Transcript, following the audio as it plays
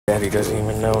Daddy doesn't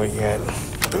even know it yet.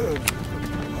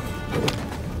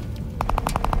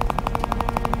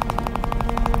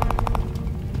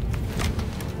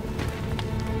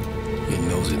 He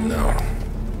knows it now.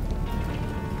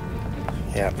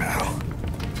 Yeah, pal.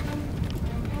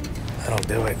 That'll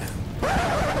do it.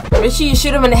 Make sure you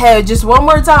shoot him in the head just one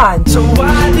more time. So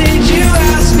why did you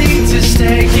ask me to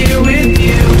stay here with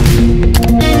you?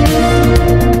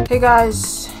 Hey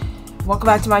guys, welcome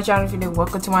back to my channel. If you're new,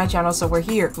 welcome to my channel. So we're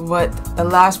here with the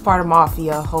last part of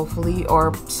Mafia, hopefully,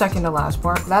 or second to last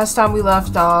part. Last time we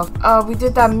left off, we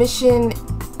did that mission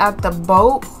at the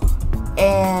boat,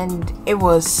 and it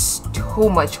was too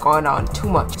much going on, too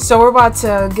much. So we're about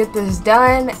to get this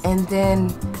done, and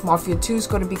then Mafia 2 is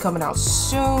going to be coming out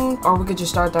soon, or we could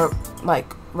just start that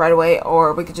like right away,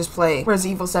 or we could just play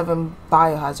Resident Evil 7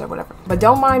 Biohazard or whatever. But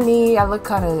don't mind me, I look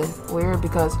kind of weird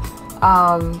because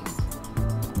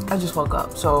I just woke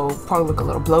up, so probably look a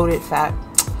little bloated, fat,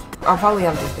 or probably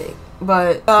I'm just big.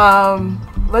 But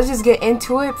let's just get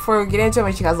into it. Before we get into it,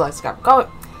 make sure you guys like, subscribe, comment.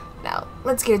 Now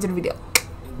let's get into the video.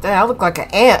 Damn, I look like an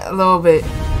ant a little bit.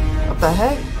 What the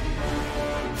heck?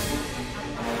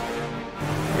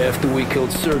 After we killed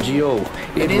Sergio,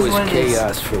 it was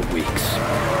chaos for weeks.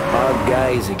 Our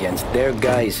guys against their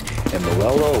guys, and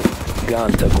Morello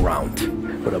gone to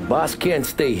ground. But a boss can't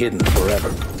stay hidden forever.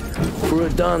 For a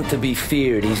Don to be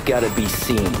feared, he's got to be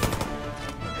seen.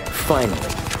 Finally,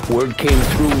 word came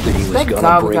through that he was Thank gonna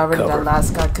God break we got rid of cover. that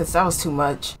last guy, because that was too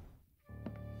much.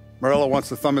 Morello wants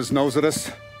to thumb his nose at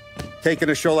us. Taking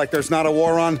a show like there's not a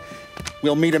war on,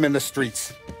 we'll meet him in the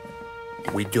streets.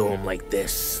 We do him like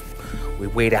this. We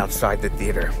wait outside the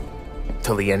theater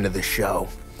till the end of the show.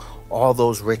 All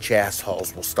those rich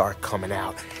assholes will start coming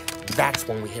out. That's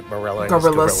when we hit Morello and his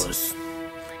gorillas.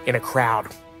 In a crowd.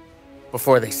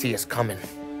 Before they see us coming.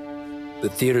 The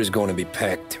theater's going to be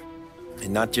packed.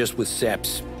 And not just with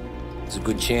saps. There's a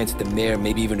good chance the mayor,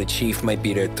 maybe even the chief, might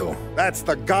be there too. That's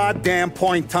the goddamn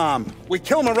point, Tom. We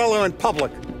kill Morello in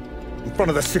public. In front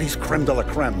of the city's creme de la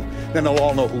creme. Then they'll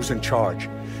all know who's in charge.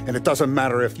 And it doesn't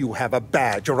matter if you have a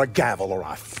badge or a gavel or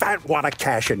a fat wad of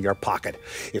cash in your pocket.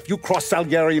 If you cross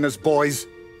Salieri and his boys,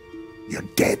 you're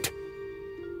dead.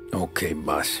 Okay,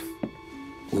 boss.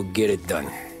 We'll get it done.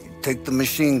 Take the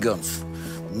machine guns.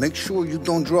 Make sure you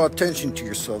don't draw attention to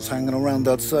yourselves hanging around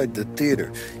outside the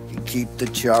theater. You keep the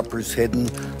choppers hidden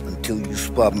until you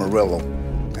spot Morello.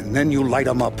 And then you light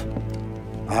them up.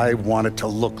 I want it to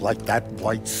look like that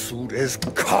white suit is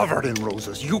covered in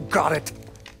roses. You got it?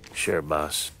 Sure,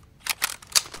 boss.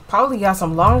 Probably got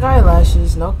some long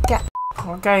eyelashes, no cap.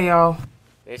 Okay, y'all.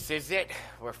 This is it.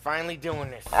 We're finally doing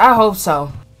this. I hope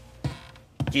so.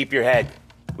 Keep your head.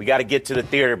 We gotta get to the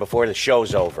theater before the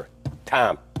show's over.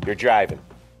 Tom, you're driving.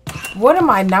 What am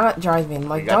I not driving?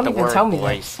 Like, don't even tell me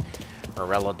boys.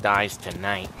 Morello dies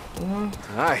tonight.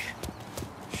 Tonight?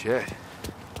 Shit.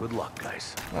 Good luck,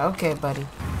 guys. that. Okay, buddy.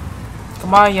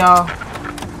 Come on, y'all.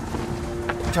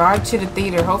 Drive to the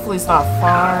theater. Hopefully it's not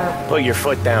far. Put your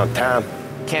foot down, Tom.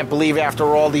 Can't believe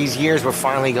after all these years we're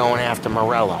finally going after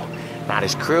Morello. Not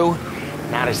his crew,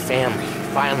 not his family.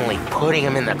 Finally putting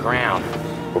him in the ground.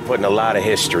 We're putting a lot of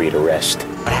history to rest.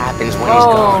 What happens when he's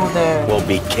gone? There. We'll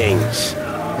be kings.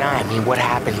 Nah, I mean, what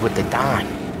happens with the Don?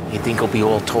 You think he'll be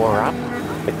all tore up?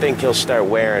 I think he'll start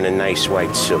wearing a nice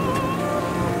white suit.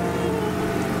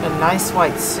 A nice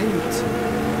white suit.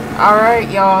 Alright,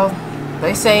 y'all.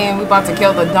 They saying we about to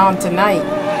kill the Don tonight.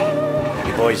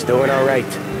 You boys doing all right?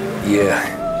 Yeah.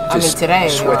 I mean, Just today, or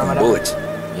sweating whatever. bullets.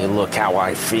 You look how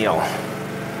I feel.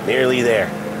 Nearly there.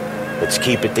 Let's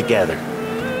keep it together.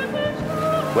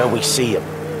 When we see him,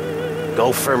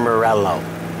 go for Morello.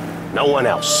 No one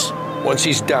else. Once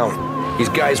he's down, his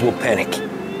guys will panic.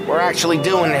 We're actually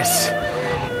doing this.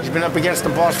 He's been up against the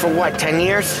boss for what, 10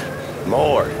 years?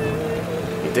 More.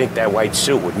 You think that white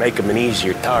suit would make him an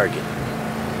easier target?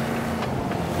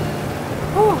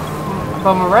 Whew.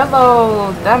 But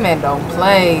Morello, that man don't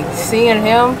play. Seeing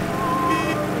him,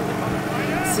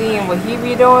 seeing what he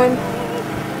be doing,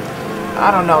 I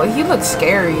don't know. He looks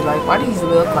scary. Like, why does he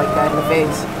look like that in the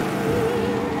face?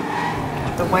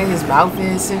 The way his mouth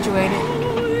is situated,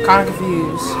 kind of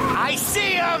confused. I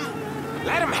see him!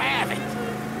 Let him have it!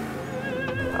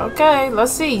 Okay,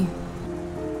 let's see.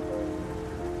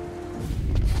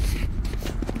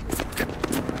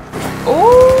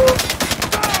 Ooh!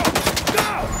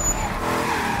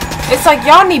 It's like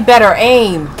y'all need better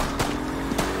aim.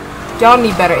 Y'all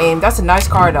need better aim. That's a nice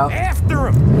car though. After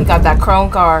him! He got that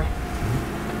chrome car.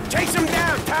 Chase him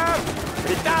down, Tom!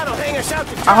 The Don will hang us out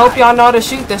to dry. I hope y'all know how to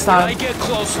shoot this When I time. get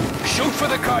close, shoot for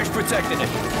the cars protecting it.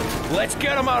 Let's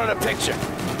get him out of the picture.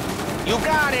 You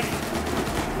got it!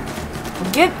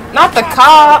 Not the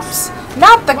cops.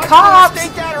 Not the cops.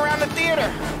 Stake out around the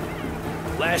theater.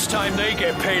 Last time they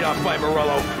get paid off by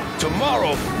Morello.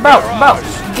 Tomorrow, Bro,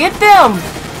 get them.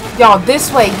 Y'all,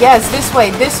 this way. Yes, this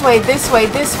way. This way. This way.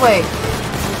 This way.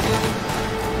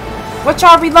 What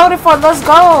y'all reloaded for? Let's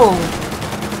go.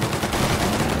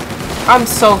 I'm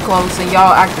so close and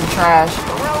y'all acting trash.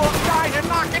 Morello's guys are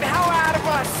knocking hell out of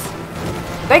us.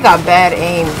 They got bad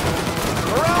aim.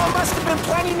 Morello must have been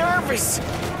plenty nervous.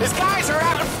 His guys are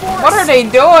out in force. What are they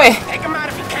doing? Take him out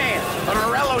if you can. But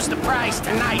Morello's the prize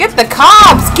tonight. Get the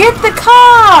cops! Get the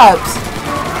cops!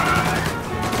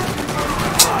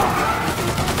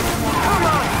 Come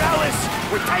on, fellas.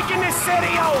 We're taking this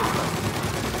city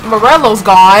over. Morello's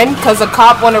gone because a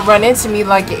cop want to run into me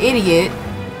like an idiot.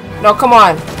 No, come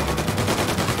on.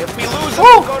 If we lose him,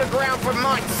 we'll go to ground for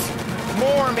months.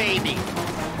 More, maybe.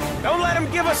 Don't let him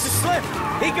give us a slip.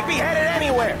 He could be headed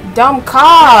anywhere. Dumb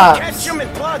cops. Catch him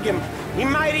and plug him. He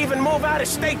might even move out of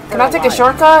state for Can I take a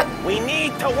shortcut? We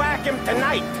need to whack him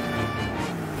tonight.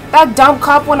 That dumb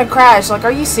cop want to crash. Like,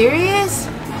 are you serious?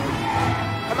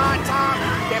 Come on, Tom.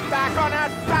 Get back on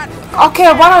that fat...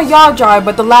 Okay, why don't y'all drive?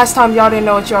 But the last time y'all didn't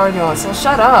know what y'all were doing. So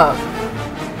shut up.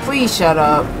 Please shut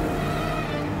up.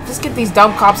 Just get these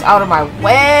dumb cops out of my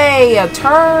way. A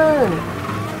turn.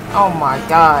 Oh my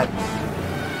god.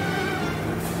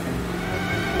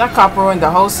 That cop ruined the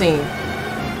whole scene.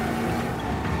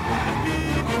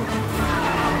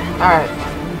 Alright.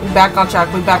 We back on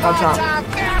track. We back on track.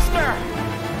 Faster!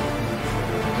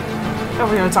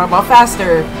 Over here talking about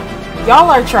faster. Y'all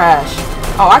are trash.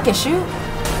 Oh, I can shoot?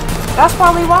 That's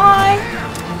probably why.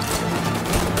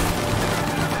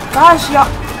 Gosh, y'all.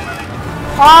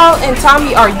 Paul and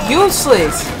Tommy are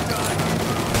useless.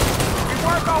 We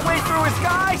work our way through his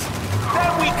guys,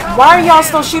 then we come. Why are y'all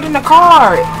still shooting the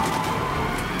car?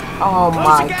 Oh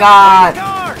my god.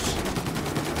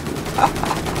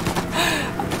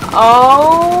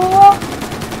 Oh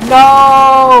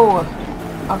no.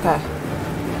 Okay.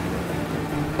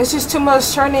 It's just too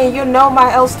much turning. You know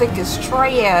my L stick is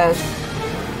trash.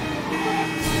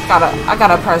 I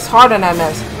gotta press hard on that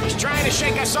mess. He's trying to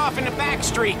shake us off in the back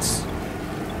streets.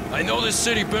 I know this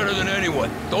city better than anyone.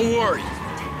 Don't worry.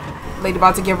 Lady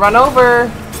about to get run over.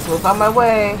 Move out my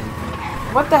way.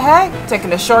 What the heck?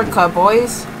 Taking a shortcut,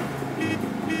 boys.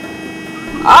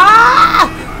 Ah!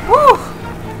 Woo!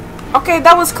 Okay,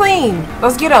 that was clean.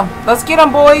 Let's get him. Let's get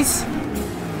him, boys.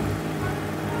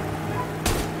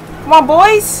 Come on,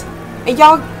 boys. And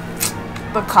y'all...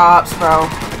 The cops, bro.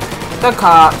 The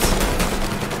cops.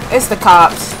 It's the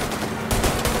cops.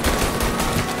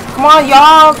 Come on,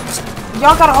 y'all.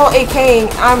 Y'all got a whole AK and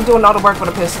I'm doing all the work with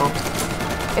a pistol.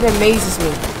 It amazes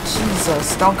me.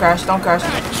 Jesus. Don't crash. Don't crash.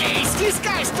 Jeez, these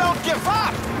guys don't give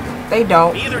up. They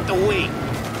don't. Neither do we.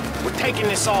 We're taking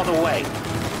this all the way.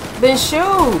 Then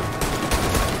shoot.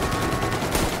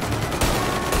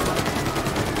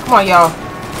 Come on, y'all.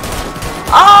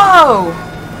 Oh!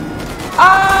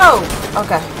 Oh!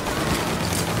 Okay.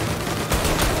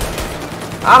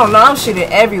 I don't know. I'm shooting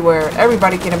everywhere.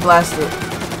 Everybody getting blasted.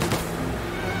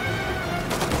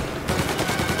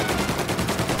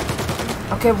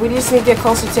 Okay, we just need to get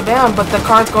closer to them, but the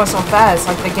car's going so fast.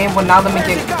 Like, the game will not let me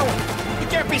get... You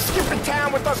can't be skipping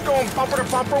town with us going bumper to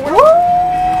bumper.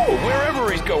 Wherever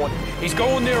he's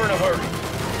going there in a hurry.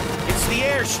 It's the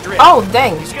airstrip. Oh,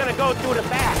 dang. He's gonna go through the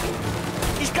back.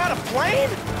 He's got a plane?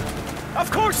 Of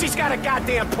course he's got a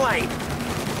goddamn plane.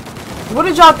 What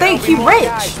did y'all think? He rich.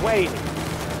 Guys waiting.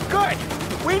 Good.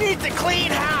 We need to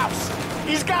clean house.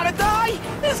 He's gotta die.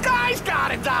 This guy's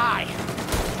gotta die.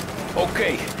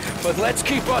 Okay, but let's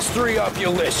keep us three off your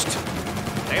list.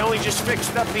 They only just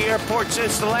fixed up the airport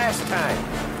since the last time.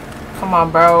 Come on,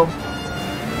 bro.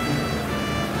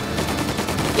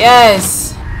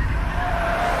 Yes.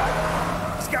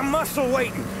 He's got muscle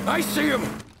waiting. I see him.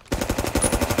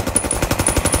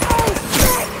 Oh,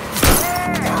 shit!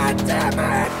 God damn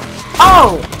it!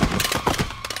 Oh!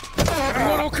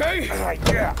 Everyone okay?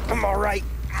 Yeah, I'm all right.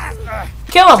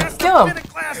 Kill him! Kill him! A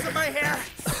glass in my hair.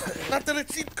 Nothing a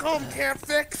cheap comb can't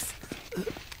fix.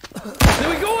 Then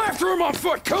we go after him on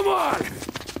foot. Come on!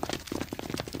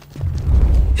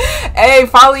 Hey,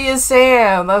 Polly and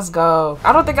Sam, let's go.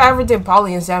 I don't think I ever did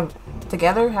Polly and Sam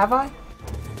together, have I?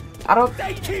 I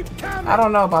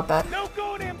don't know about that. No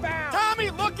going inbound. Tommy,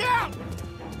 look out!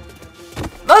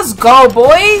 Let's go,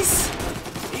 boys!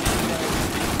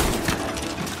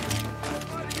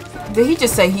 Did he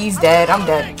just say he's dead? I'm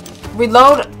dead.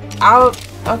 Reload out.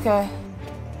 Okay.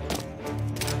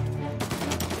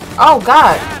 Oh,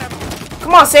 God.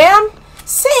 Come on, Sam.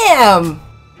 Sam!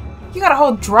 You got a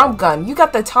whole drum gun. You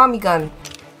got the Tommy gun.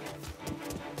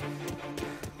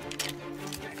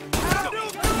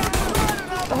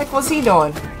 heck was he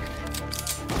doing?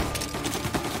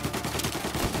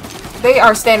 They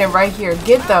are standing right here.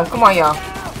 Get them. Come on, y'all.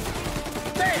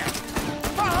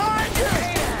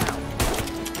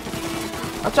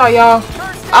 Watch out, y'all.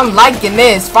 I'm liking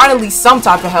this. Finally, some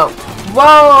type of help.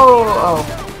 Whoa. Oh.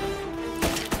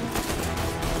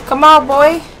 Come on,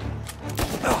 boy.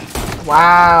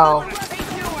 Wow.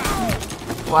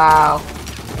 Wow.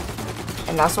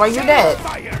 And that's why you're dead.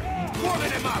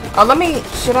 Oh,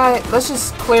 let's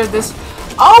just clear this.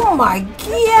 Oh my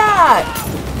god.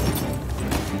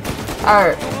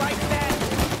 Alright.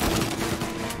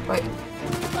 Wait.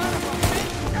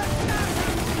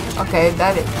 Okay,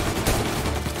 that is.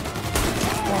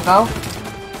 There we go.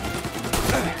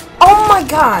 Oh my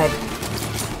god.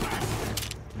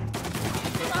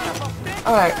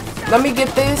 Alright, let me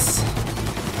get this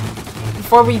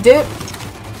before we dip.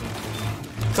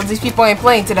 Because these people ain't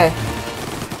playing today.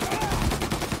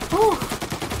 Whew.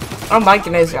 I'm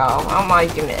liking this, y'all. I'm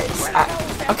liking this.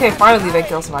 Okay, finally they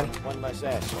killed somebody.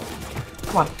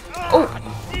 Come on. Oh!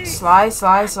 Slide,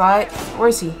 slide, slide. Where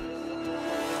is he?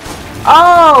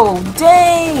 Oh,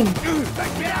 dang!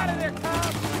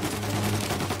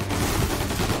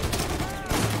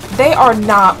 They are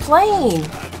not playing.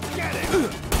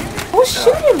 Who's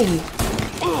shooting me?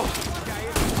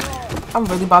 I'm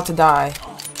really about to die.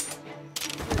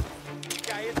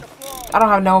 I don't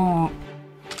have no...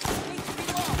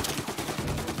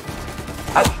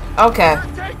 okay.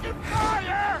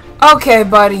 Okay,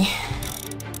 buddy.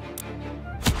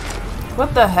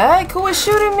 What the heck? Who is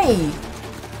shooting me?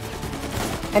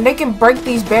 And they can break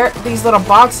these little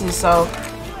boxes, so...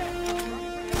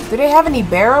 Do they have any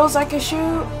barrels I can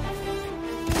shoot?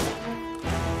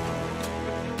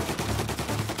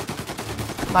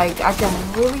 Like, I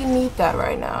can really need that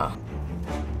right now.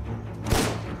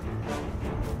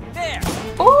 There.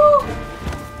 Ooh!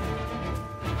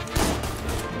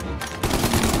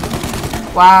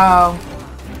 Wow.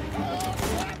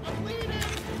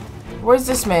 Where's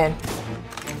this man?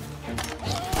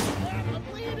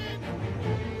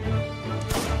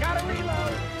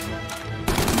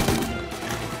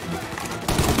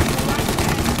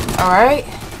 Alright.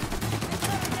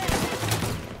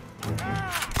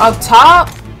 Up top?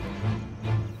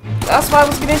 That's why I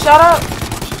was getting shot up?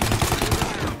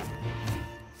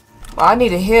 Well, I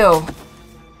need a heal.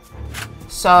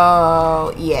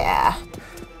 So, yeah.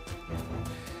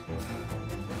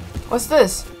 What's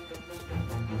this?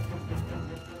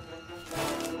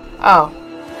 Oh.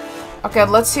 Okay,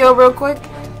 let's heal real quick.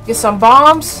 Get some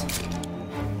bombs.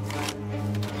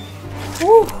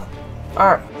 Woo.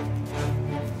 Alright.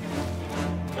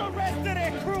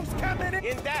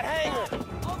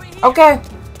 Okay.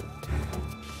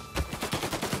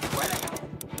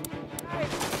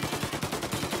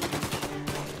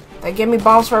 They gave me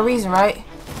bombs for a reason, right?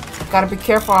 Gotta be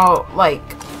careful, like,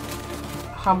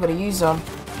 how I'm gonna use them.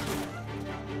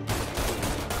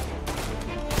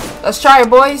 Let's try it,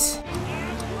 boys.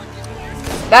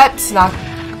 That's not...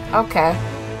 okay.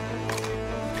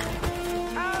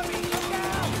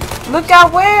 Look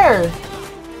out where?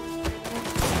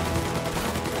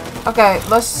 Okay,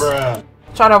 let's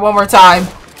try that one more time.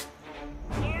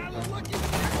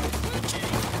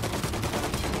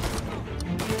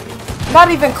 Not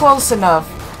even close enough.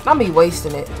 Not me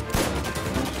wasting it.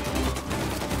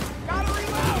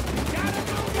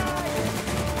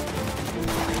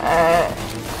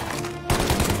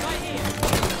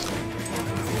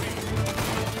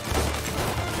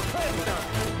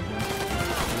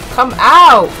 Come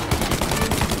out!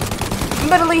 I'm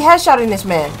literally headshotting this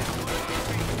man.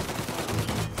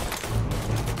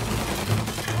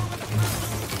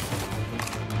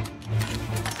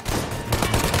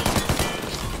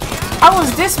 How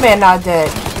is this man not dead?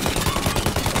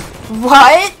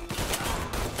 What?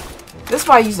 This is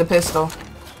why I use a pistol.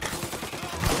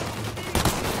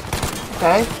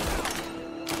 Okay.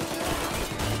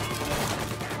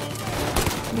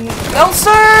 No,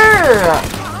 sir!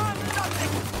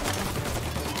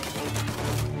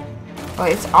 Oh,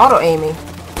 it's auto-aiming.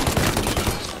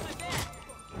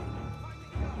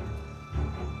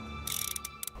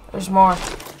 There's more.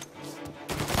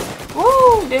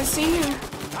 Woo! Didn't see you.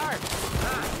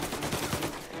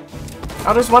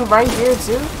 Oh, there's one right here,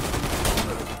 too.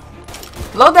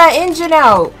 Load that engine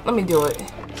out. Let me do it.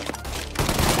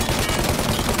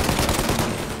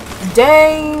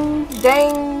 Dang.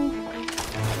 Dang.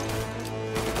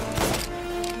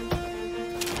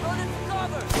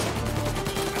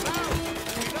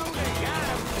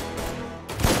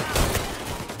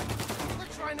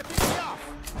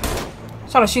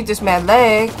 Trying to shoot this man's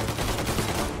leg.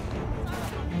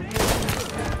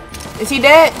 Is he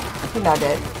dead? He's not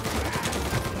dead.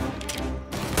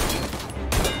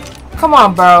 Come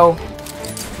on, bro.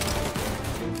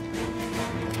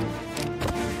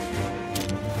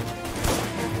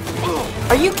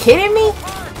 Are you kidding me?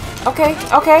 Okay,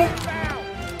 okay.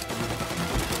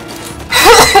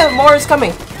 More is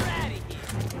coming.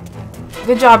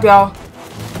 Good job, y'all.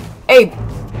 Hey.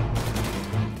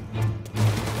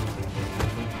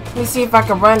 Let me see if I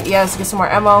can run. Yes, get some more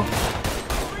ammo.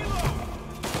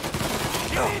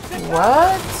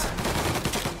 What?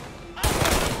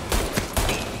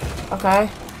 Okay.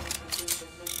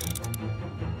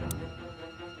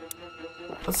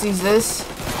 Let's use this.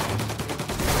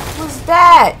 What's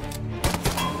that?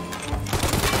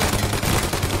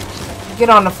 Get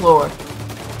on the floor.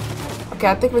 Okay,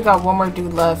 I think we got one more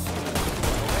dude left.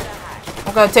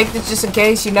 I'm gonna take this just in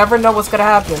case. You never know what's gonna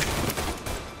happen.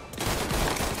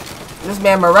 This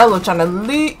man Morello trying to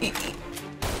leave.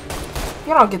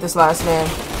 You don't get this last man.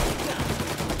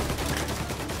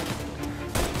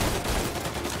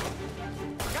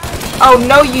 Oh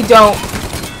no, you don't.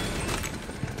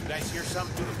 You guys hear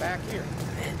something to the back here?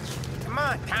 Come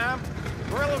on, Tom.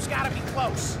 Morello's gotta be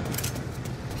close.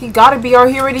 He gotta be, or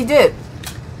he already did.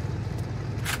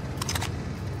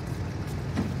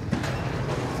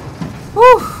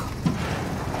 Whew.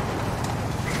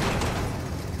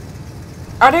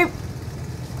 Are they?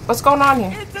 What's going on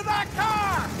here? Into that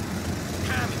car!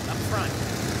 Tommy, up front.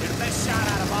 You're the best shot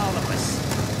out of all of us.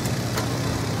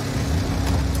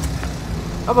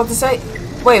 I'm about to say.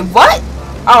 Wait, what?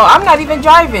 Oh, I'm not even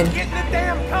driving. Get in the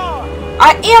damn car!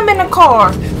 I am in the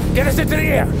car. Get us into the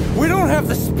air! We don't have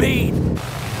the speed!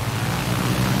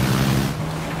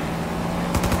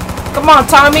 Come on,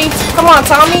 Tommy. Come on,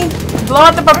 Tommy. Blow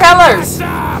out the propellers.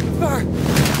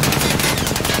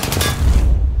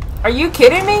 Are you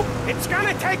kidding me? It's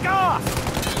gonna take off!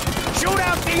 Shoot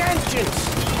out the engines!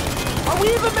 Are we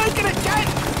even making a dent?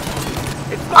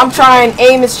 I'm trying.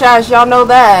 Aim is trash. Y'all know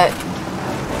that.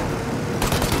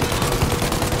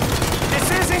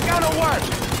 This isn't gonna work!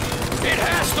 It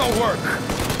has to work!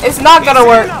 It's not gonna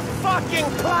work. It's in a fucking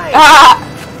plane!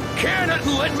 Can it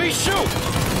and let me shoot!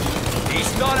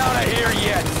 He's not out of here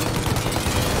yet!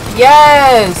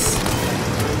 Yes.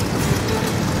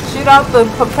 Shoot out the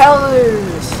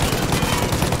propellers.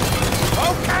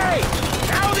 Okay!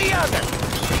 Now the other!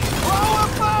 Blow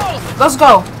them both! Let's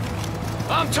go.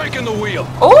 I'm taking the wheel!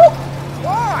 Oh!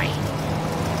 Why?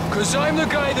 Cause I'm the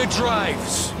guy that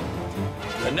drives!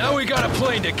 And now we got a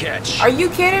plane to catch! Are you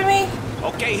kidding me?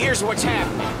 Okay, here's what's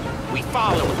happening. We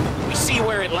follow it. We see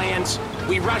where it lands.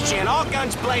 We rush in, all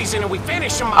guns blazing, and we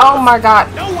finish them off. Oh my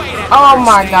god. No way that Oh bird's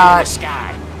my staying god. in the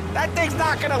sky. That thing's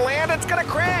not gonna land. It's gonna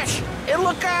crash. It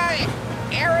look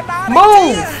aerodynamic.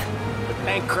 Move. But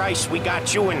thank Christ we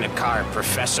got you in the car,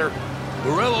 Professor.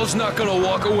 Morello's not gonna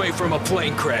walk away from a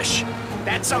plane crash.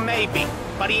 That's a maybe,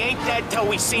 but he ain't dead till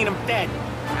we seen him dead.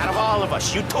 Out of all of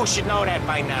us, you two should know that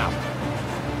by now.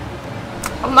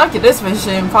 I'm liking this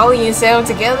mission. Polly and Sam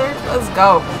together. Let's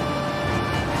go.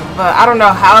 But I don't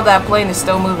know how that plane is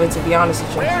still moving, to be honest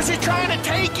with you. Where's he trying to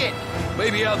take it?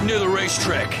 Maybe out near the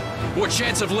racetrack. What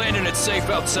chance of landing it safe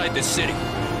outside the city?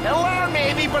 He'll land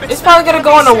maybe, but It's probably gonna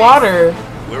go in the water.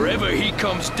 Wherever he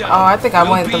comes down. Oh, I think I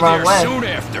we'll went be the wrong there way. soon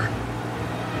after.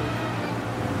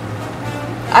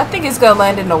 I think it's gonna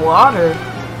land in the water.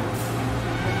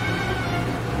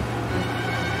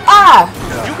 Ah!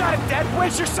 You got a dead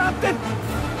wish or something?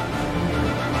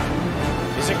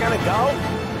 Is it gonna go?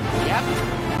 Yep.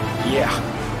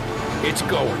 Yeah, it's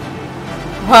going.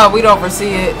 Well, we don't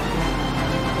foresee it.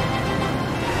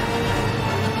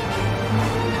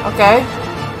 Okay.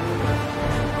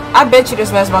 I bet you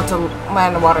this man's about to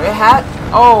land in the water. It had.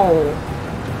 Oh.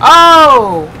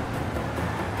 Oh!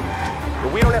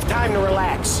 But we don't have time to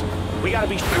relax. We gotta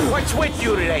be sure what's with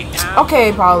you today, Tom.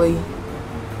 Okay, Polly.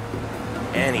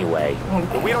 Anyway,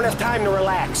 but we don't have time to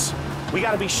relax. We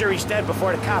gotta be sure he's dead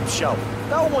before the cops show.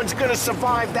 No one's gonna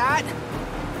survive that.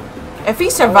 If he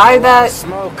survived that.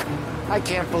 Smoke. I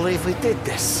can't believe we did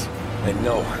this. I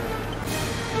know.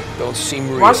 Don't seem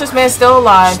real. Watch this man still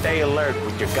alive. Stay alert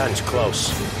with your guns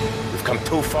close. We've come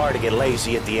too far to get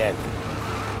lazy at the end.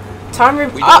 Time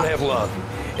We don't have long.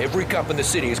 Every cop in the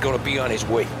city is gonna be on his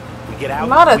way. We get out,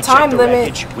 Not a we time check the limit.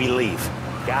 wreckage, we leave.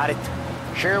 Got it?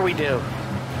 Sure we do.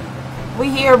 We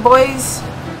here, boys.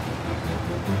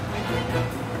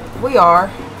 We are.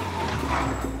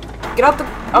 Get out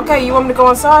the. Okay, you want me to go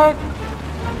inside?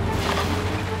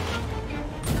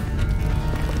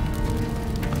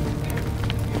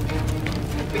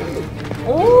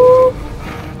 Ooh.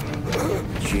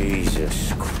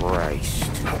 Jesus Christ.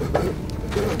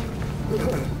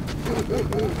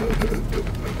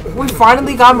 We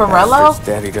finally got Morello?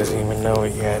 Daddy doesn't even know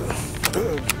it yet.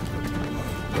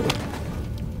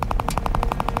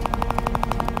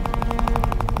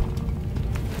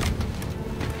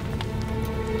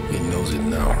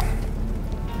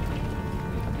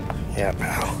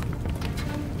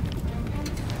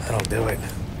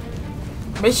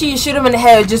 Make sure you shoot him in the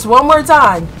head just one more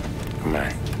time. Come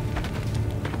on.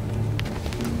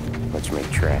 Let's make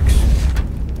tracks.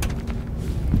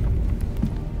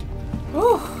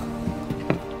 Whew.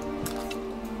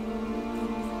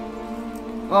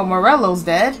 Well, Morello's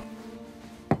dead.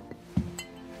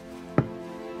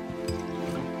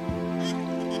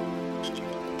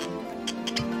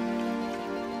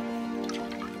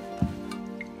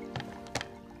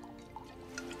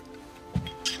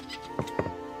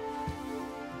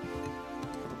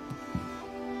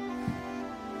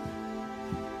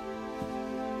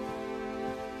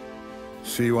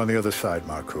 See you on the other side,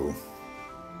 Marku.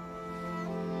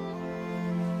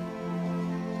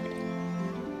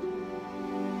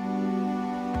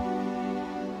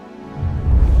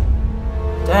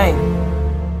 Dang.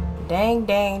 Dang,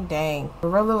 dang, dang.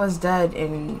 Morello is dead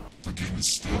and... The game is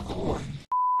still going.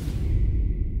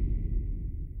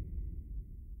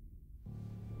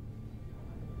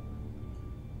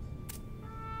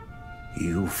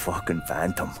 You fucking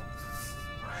phantom.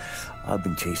 I've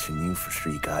been chasing you for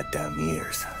 3 goddamn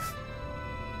years.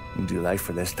 You do life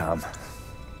for this, Tom.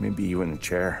 Maybe you in a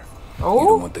chair. Oh? You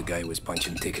don't want the guy who was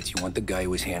punching tickets. You want the guy who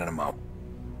was handing them out.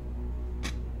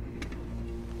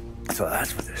 So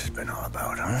that's what this has been all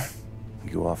about, huh?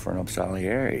 You offering up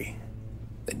Salieri.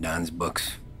 The Don's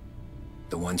books.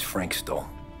 The ones Frank stole.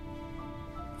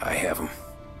 I have them.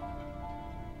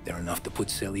 They're enough to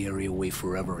put Salieri away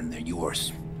forever, and they're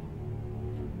yours.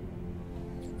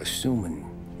 Assuming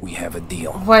we have a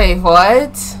deal. Wait,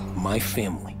 what? My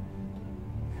family.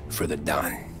 For the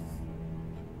Don.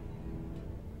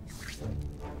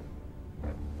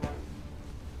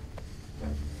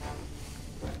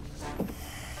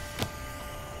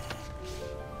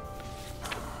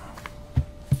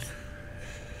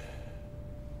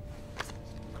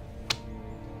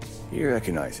 You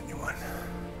recognize anyone?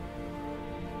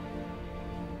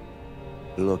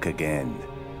 Look again.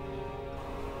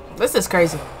 This is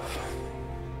crazy.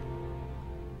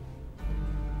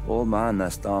 Old man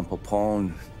that's Don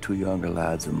Popone, 2 younger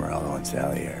lads of Morello and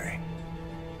Salieri.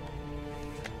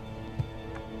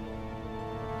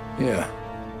 Yeah.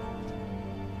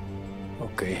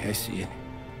 Okay, I see it.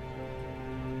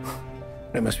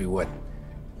 That must be what?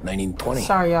 1920?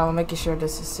 Sorry, y'all. I'm making sure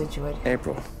this is situated.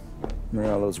 April.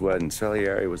 Morello's wedding.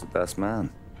 Salieri was the best man.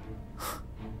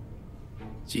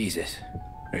 Jesus.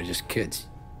 They're just kids.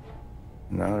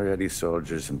 Now already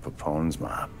soldiers in Popone's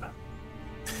mob.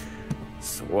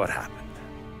 So what happened?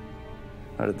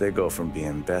 How did they go from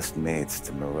being best mates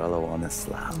to Morello on a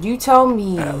slab? You tell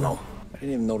me. I don't know. I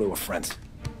didn't even know they were friends.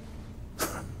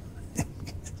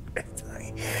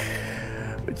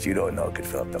 But you don't know could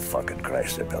fill up the fucking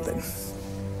Chrysler building.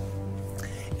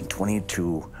 In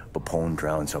 22, Popone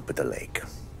drowns up at the lake.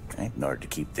 Right? In order to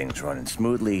keep things running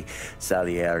smoothly,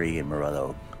 Salieri and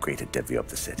Morello agreed to divvy up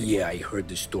the city. Yeah, I heard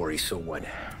the story, so what?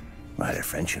 Well, their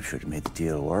friendship should have made the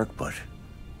deal work, but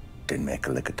didn't make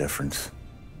a lick of difference.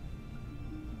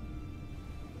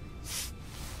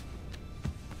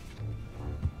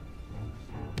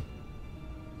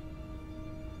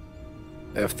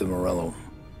 After Morello,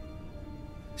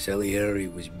 Salieri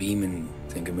was beaming,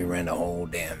 thinking we ran the whole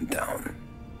damn town.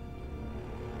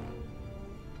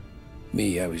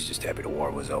 Me, I was just happy the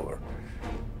war was over.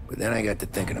 But then I got to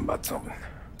thinking about something.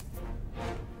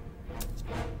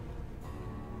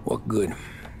 What good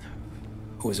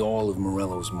was all of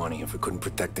Morello's money if it couldn't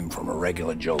protect him from a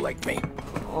regular Joe like me?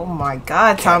 Oh my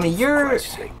God, Tommy, you're...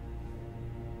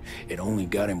 It only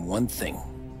got him one thing.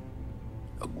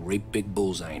 A great big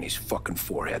bullseye in his fucking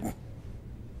forehead.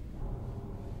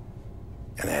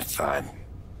 And that thought,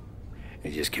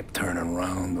 it just kept turning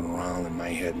round and round in my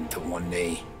head until one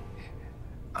day,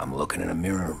 I'm looking in a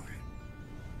mirror.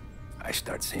 I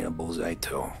start seeing a bullseye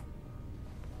too.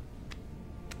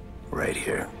 Right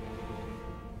here.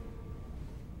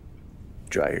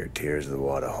 Dry your tears of the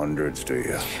water hundreds, do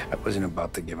you? I wasn't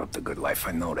about to give up the good life,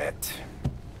 I know that.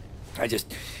 I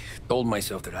just told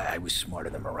myself that I was smarter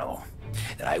than Morello.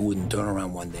 That I wouldn't turn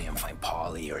around one day and find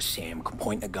Paulie or Sam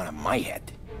pointing a gun at my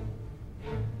head.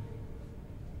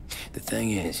 The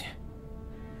thing is,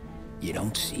 you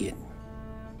don't see it.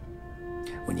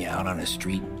 When you're out on the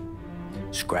street,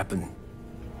 scrapping,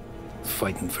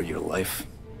 fighting for your life,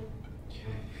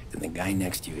 then the guy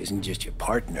next to you isn't just your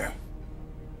partner,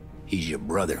 he's your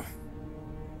brother.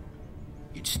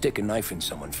 You'd stick a knife in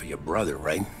someone for your brother,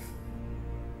 right?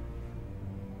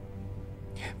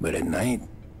 But at night,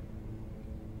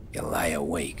 you lie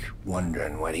awake,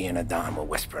 wondering what he and Adon were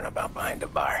whispering about behind the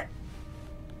bar.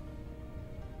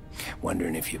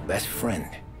 Wondering if your best friend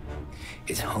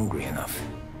is hungry enough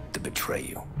to betray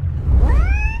you.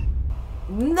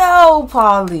 No,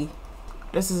 Paulie.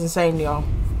 This is insane, y'all.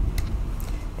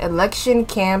 Election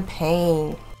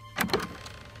campaign.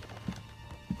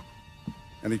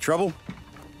 Any trouble?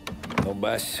 No,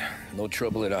 boss. No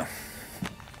trouble at all.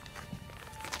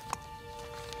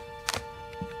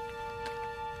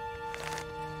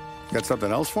 Got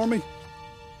something else for me?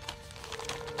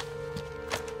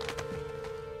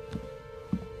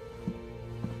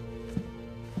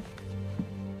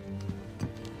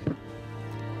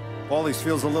 Paulie's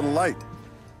feels a little light.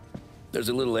 There's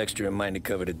a little extra in mine to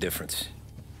cover the difference.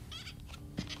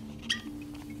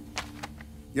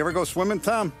 You ever go swimming,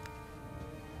 Tom?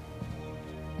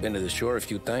 Been to the shore a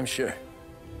few times, sure.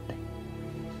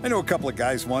 I knew a couple of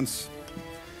guys once.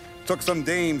 Took some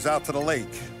dames out to the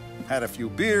lake. Had a few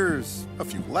beers, a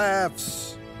few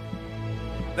laughs.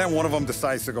 Then one of them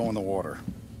decides to go in the water.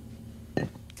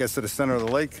 Gets to the center of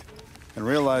the lake and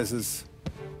realizes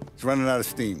he's running out of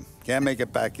steam. Can't make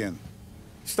it back in.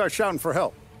 He starts shouting for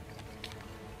help.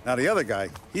 Now the other guy,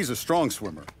 he's a strong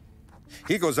swimmer.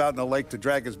 He goes out in the lake to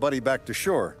drag his buddy back to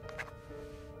shore.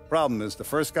 Problem is, the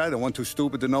first guy, the one too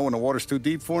stupid to know when the water's too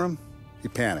deep for him, he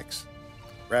panics.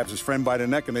 Grabs his friend by the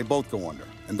neck and they both go under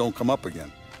and don't come up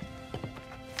again.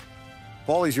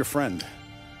 Paulie's your friend.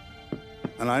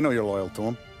 And I know you're loyal to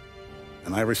him.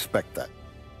 And I respect that.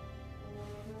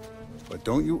 But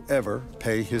don't you ever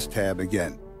pay his tab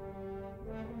again.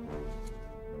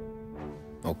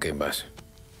 Okay, boss.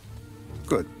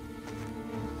 Good.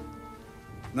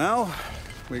 Now,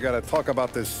 we gotta talk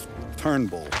about this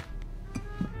Turnbull.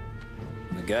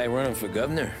 The guy running for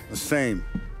governor? The same.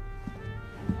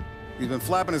 He's been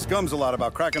flapping his gums a lot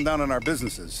about cracking down on our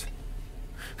businesses.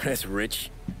 That's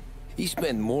rich. He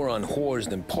spent more on whores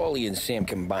than Paulie and Sam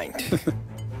combined.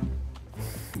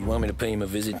 You want me to pay him a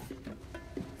visit?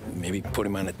 Maybe put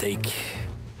him on a take?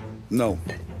 No.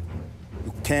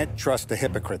 You can't trust a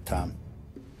hypocrite, Tom.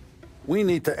 We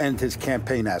need to end his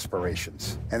campaign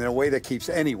aspirations, and in a way that keeps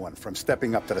anyone from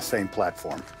stepping up to the same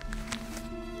platform.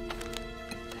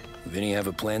 Vinny have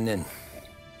a plan then?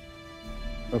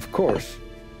 Of course.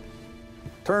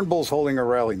 Turnbull's holding a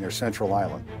rally near Central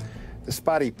Island. The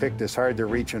spot he picked is hard to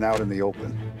reach and out in the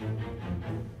open.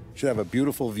 Should have a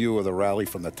beautiful view of the rally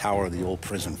from the tower of the old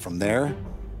prison. From there,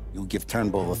 you'll give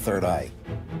Turnbull a third eye.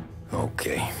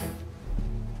 Okay.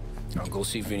 I'll go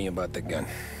see Vinny about the gun.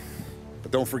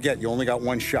 But don't forget, you only got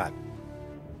one shot.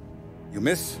 You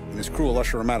miss, and his crew will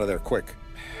usher him out of there quick.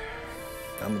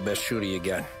 I'm the best shooter you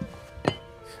got.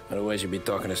 Otherwise, you'd be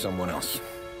talking to someone else.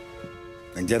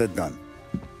 Then get it done.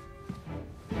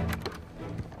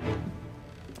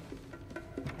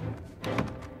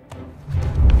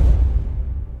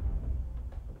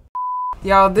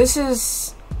 Y'all, this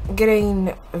is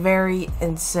getting very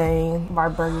insane. My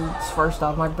braids, first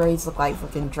off, my braids look like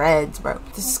freaking dreads, bro.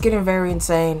 This is getting very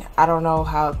insane. I don't know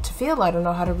how to feel. I don't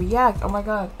know how to react. Oh my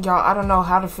god. Y'all, I don't know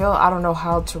how to feel. I don't know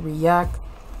how to react.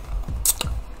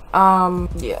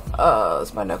 Yeah,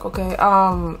 it's my neck, okay?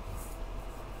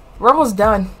 We're almost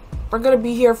done. We're gonna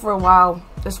be here for a while.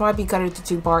 This might be cut into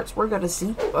 2 parts. We're gonna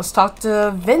see. Let's talk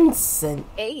to Vincent.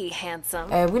 Hey,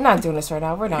 handsome. Hey, we're not doing this right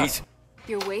now. We're not.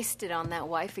 You're wasted on that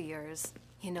wife of yours.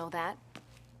 You know that?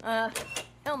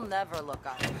 He'll never look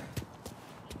up.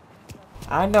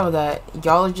 I know that.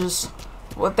 Y'all are just,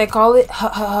 what they call it?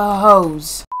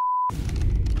 Hoes.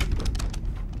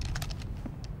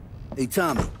 Hey,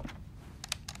 Tommy.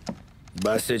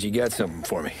 Boss said you got something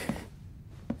for me.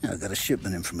 Yeah, I got a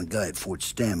shipment in from a guy at Fort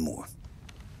Stanmore.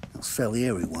 Now,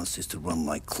 Salieri wants this to run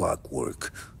like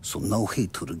clockwork, so no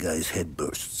heat till the guy's head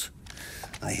bursts.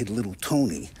 I hit little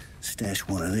Tony, stash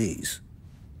one of these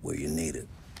where you need it.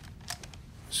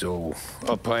 So,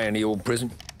 up high in the old prison?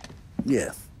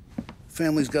 Yeah.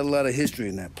 Family's got a lot of history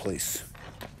in that place.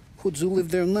 Hoods who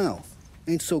live there now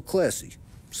ain't so classy.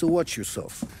 So watch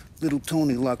yourself. Little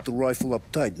Tony locked the rifle up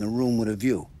tight in a room with a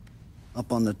view.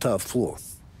 Up on the top floor.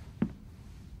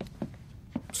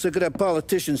 Sick of that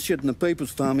politician shit in the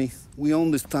papers, Tommy. We own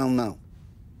this town now.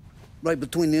 Right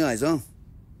between the eyes, huh?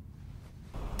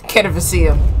 Can't even see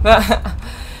him.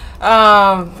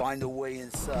 Find a way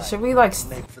inside. Should we like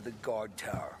make for the guard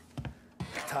tower?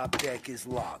 The top deck is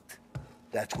locked.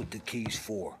 That's what the key's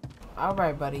for.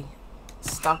 Alright, buddy.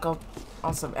 Stock up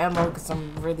on some ammo because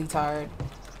I'm really tired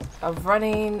of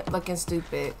running looking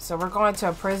stupid. So we're going to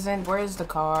a prison. Where's the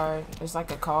car? There's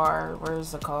like a car.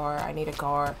 Where's the car? I need a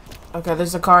car. Okay,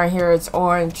 there's a car in here. It's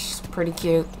orange. It's pretty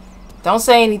cute. Don't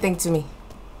say anything to me.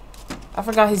 I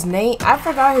forgot his name.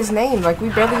 Like, we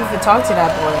barely even talked to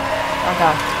that boy.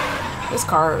 Okay. This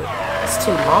car is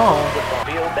too long.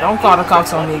 Don't call the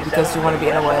cops on me because you want to be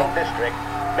in the way.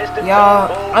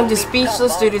 Y'all, I'm just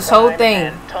speechless through this whole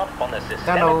thing.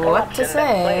 Don't know what to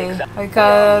say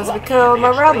because we killed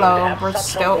Morello. We're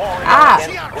still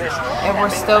and we're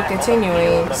still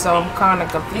continuing. So I'm kind of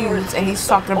confused. And he's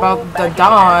talking about the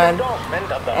Don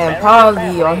and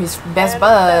Polly are his best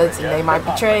buds, and they might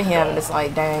betray him. And it's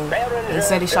like, dang. He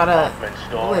said he shot a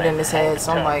bullet in his head.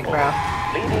 So I'm like, bro.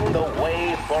 Leading the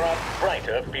way for a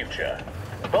brighter future.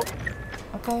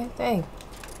 Okay, dang.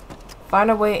 Find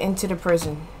a way into the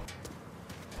prison.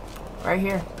 Right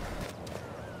here.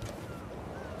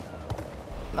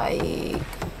 Like,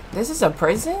 this is a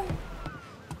prison?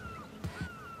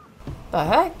 The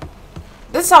heck?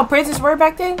 This is how prisons were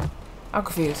back then? I'm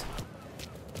confused.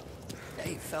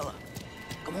 Hey, fella.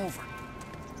 Come over.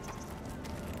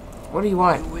 What do you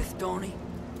want? You with Tony?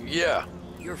 Yeah.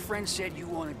 Your friend said you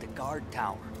wanted the guard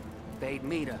tower. Paid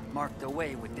me to mark the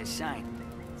way with this sign.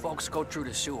 Folks go through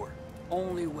the sewer.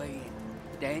 Only way in.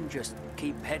 Then just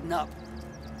keep heading up.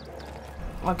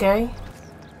 Okay.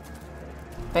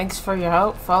 Thanks for your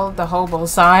help. Follow the hobo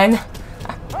sign.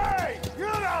 Hey, you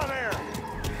down there!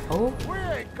 Oh. We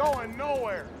ain't going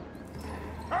nowhere.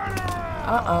 Turn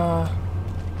around.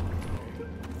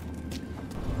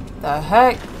 The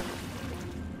heck?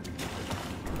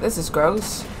 This is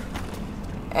gross.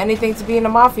 Anything to be in the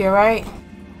Mafia, right?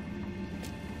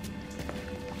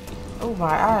 Oh, my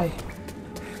eye.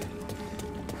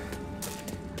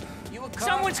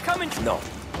 Someone's coming. No.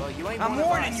 Well, you ain't I'm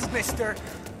warning you, mister.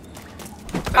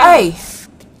 Hey!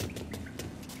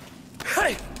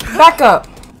 Hey! Back up!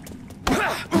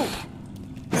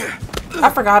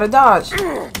 I forgot to dodge.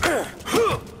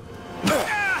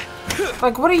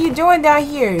 Like, what are you doing down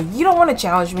here? You don't want to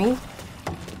challenge me.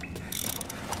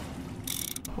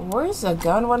 Where's the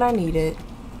gun when I need it?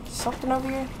 Something over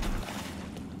here?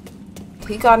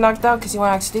 He got knocked out because he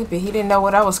went act stupid. He didn't know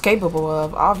what I was capable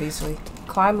of, obviously.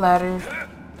 Climb ladder.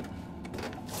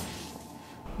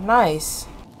 Nice.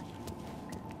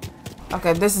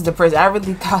 Okay, this is the prison. I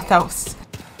really thought that was...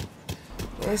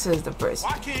 This is the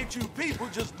prison. Why can't you people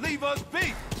just leave us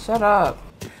be? Shut up.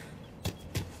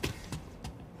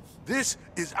 This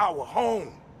is our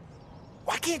home.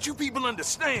 Why can't you people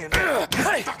understand?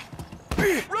 Hey!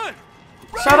 Run!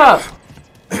 Shut up.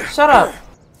 Shut up.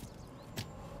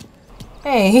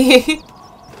 Hey.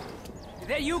 Is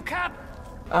that you, cop?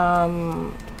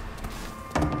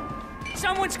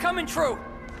 Someone's coming through.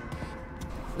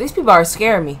 These people are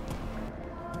scaring me.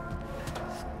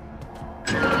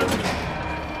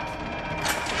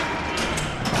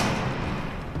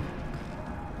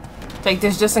 Take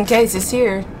this just in case it's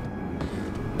here.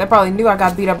 They probably knew I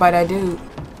got beat up by that dude.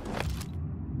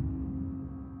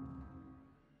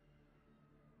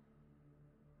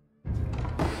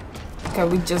 Okay,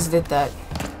 we just did that.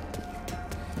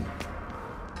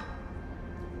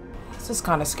 This is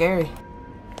kind of scary.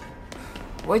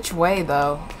 Which way,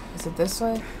 though? Is it this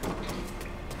way?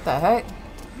 What the heck?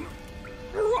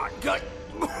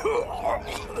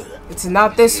 It's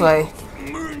not this way.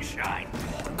 Moonshine.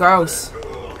 Gross.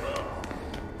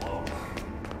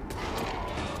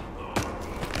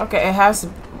 Okay, it has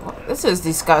to... This is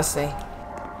disgusting.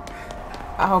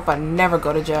 I hope I never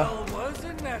go to jail. What's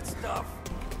in that stuff?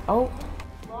 Oh.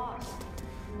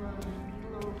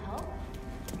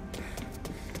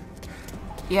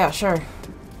 Yeah, sure.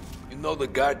 You know the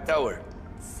guard tower?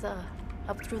 It's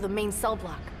up through the main cell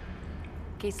block.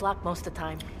 Gate's locked most of the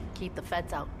time. Keep the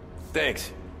feds out.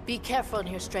 Thanks. Be careful in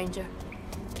here, stranger.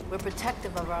 We're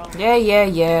protective of our own.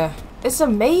 Yeah. It's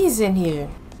amazing here.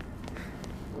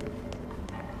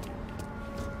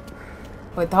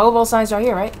 Wait, the hobo sign's right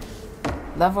here, right?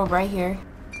 Level right here.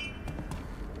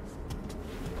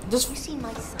 Just... You see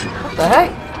my son? What the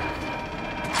heck?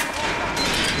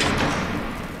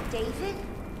 David?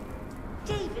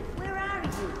 David, where are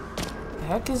you? The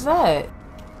heck is that?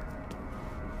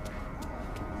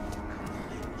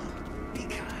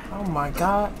 Oh my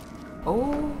god.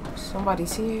 Oh,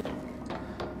 somebody's here.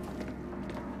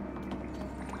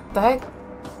 The heck?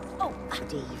 Oh,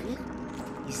 David?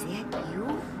 Is that you?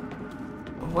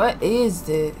 What is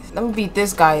this? Let me beat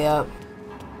this guy up.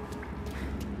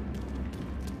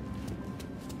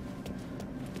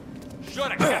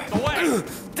 Should've kept away.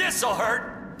 This'll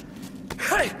hurt.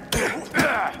 Hey.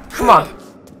 Come on.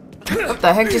 What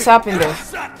the heck just happened there?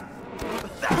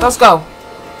 Let's go.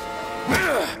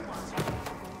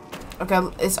 Okay,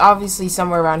 it's obviously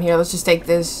somewhere around here. Let's just take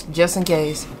this just in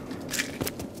case.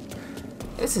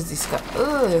 This is disgusting.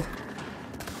 Ugh.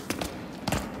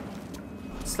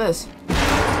 What's this?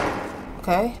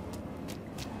 Okay.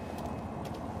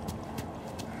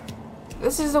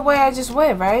 This is the way I just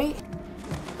went, right?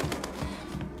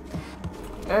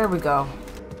 There we go.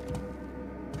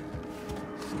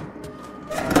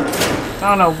 I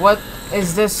don't know what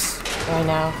is this right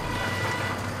now.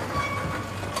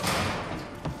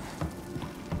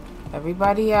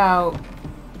 Everybody out.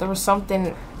 There was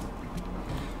something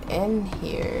in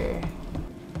here.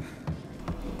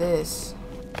 This.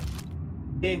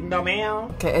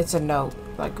 Okay, it's a note.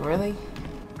 Like, really?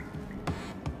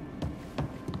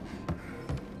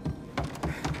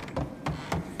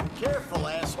 Careful,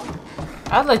 asshole.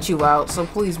 I'd let you out, so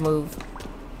please move.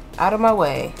 Out of my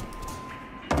way.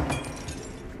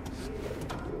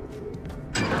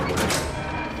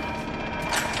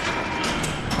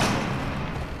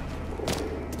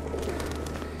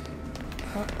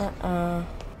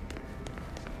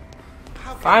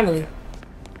 Finally.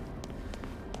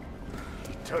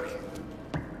 He took it.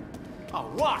 Oh,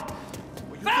 what? Well,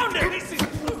 you found it! This is...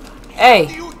 Hey.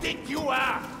 Who do you think you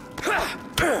are?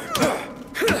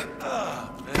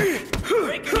 Oh, man.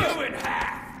 Breaking you in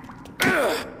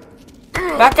half.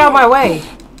 Back out my way.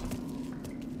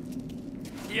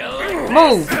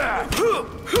 Move.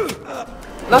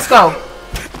 Let's go.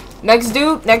 Next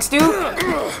dude. Next dude.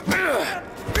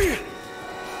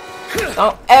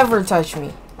 Don't ever touch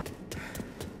me.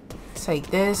 Take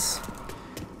this.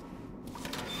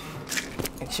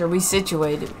 Make sure we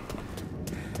situated.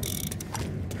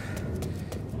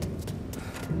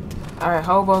 Alright,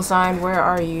 hobo sign, where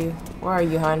are you? Where are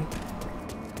you, hun?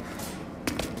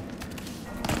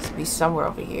 Must be somewhere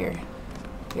over here.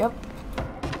 Yep.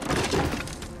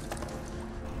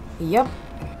 Yep.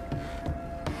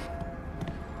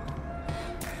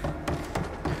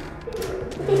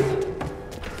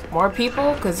 More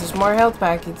people? Because there's more health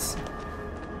packets.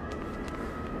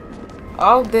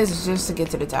 All this is just to get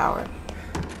to the tower.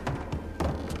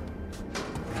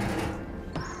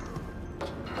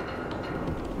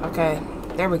 Okay,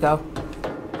 there we go.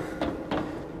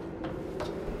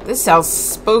 This sounds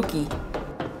spooky.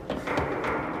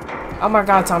 Oh my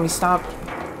god, Tommy, stop.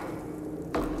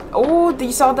 Oh,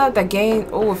 you saw that? That game.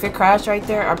 Oh, if it crashed right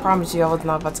there, I promise you I was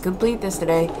not about to complete this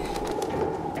today.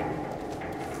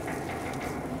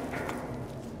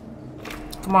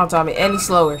 Come on, Tommy, any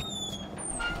slower.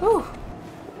 Whew.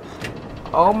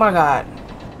 Oh my god.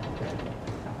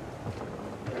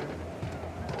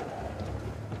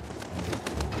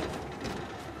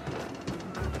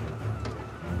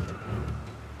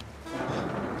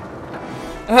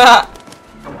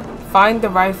 Find the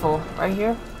rifle. Right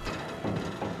here?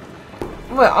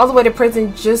 Went all the way to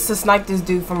prison just to snipe this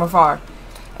dude from afar.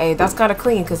 Hey, that's kind of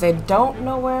clean because they don't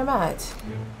know where I'm at.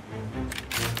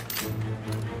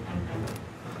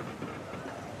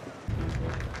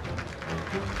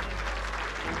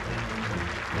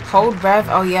 Hold breath.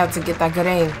 Oh yeah, to get that good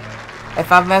aim. If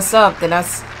I mess up, then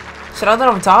that's... Should I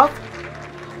let him talk?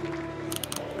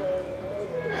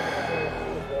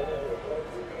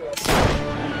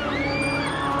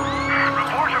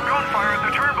 Reports of gunfire at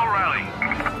the Turnbull rally.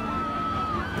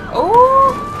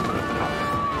 Ooh.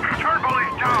 Turnbull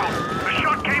is down. The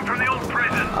shot came from the old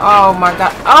prison. Oh my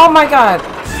god. Oh my god.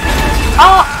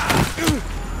 Oh!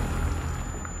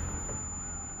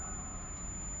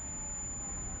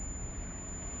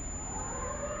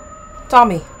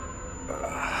 Tommy.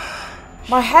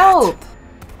 My health.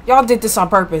 Y'all did this on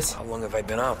purpose. How long have I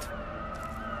been out?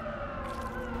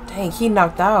 Dang, he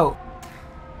knocked out.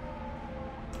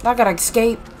 I gotta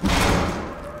escape.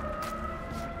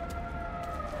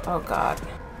 Oh god.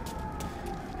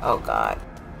 Oh god.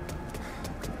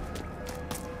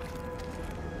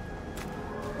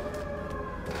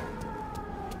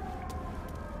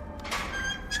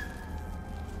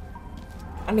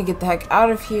 I need to get the heck out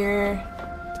of here.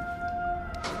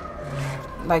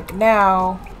 Like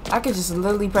now, I could just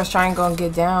literally press triangle and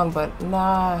get down, but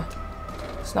nah,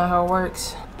 it's not how it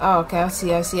works. Oh, okay, I see.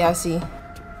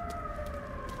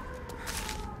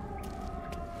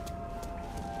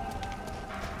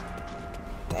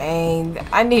 Dang,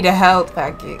 I need a health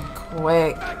packet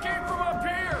quick. I came from up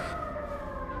here.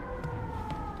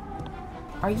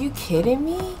 Are you kidding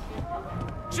me?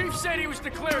 Chief said he was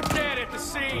declared dead at the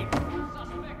scene.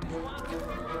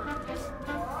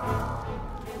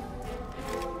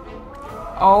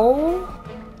 Oh.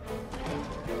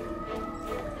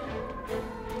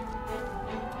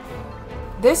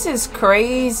 This is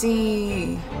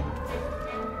crazy.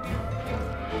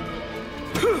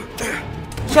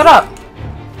 Shut up.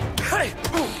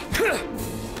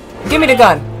 Give me the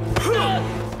gun.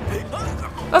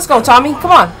 Let's go, Tommy. Come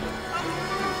on.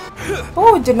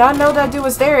 Oh, did not know that dude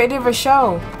was there. It didn't even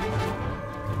show.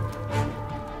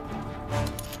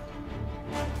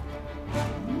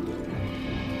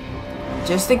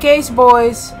 Just in case,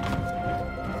 boys.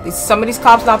 Some of these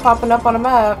cops not popping up on the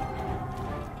map.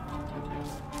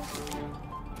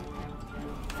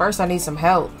 First, I need some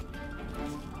help.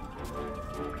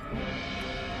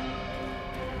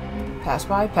 Pass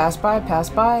by, pass by, pass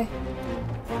by.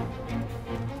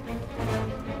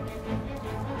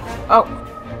 Oh.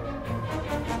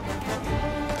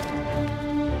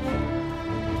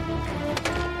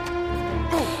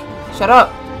 Shut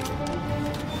up.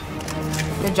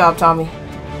 Good job, Tommy.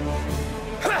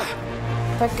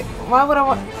 Why would I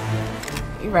want...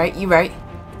 You right, you right.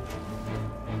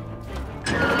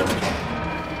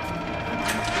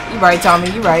 You right, Tommy,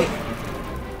 you right.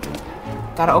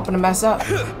 Gotta open the mess up.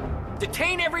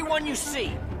 Detain everyone you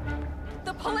see.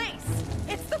 The police!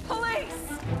 It's the police!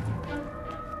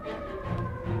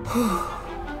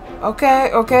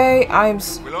 Okay, okay,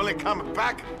 We'll only come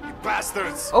back, you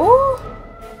bastards! Oh!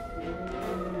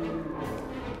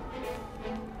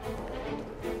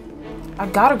 I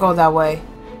gotta go that way.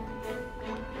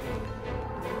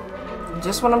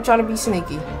 Just when I'm trying to be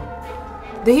sneaky.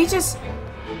 Did he just...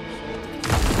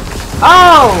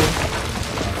 Oh!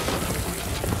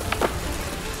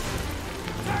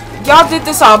 Y'all did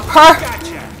this on purpose.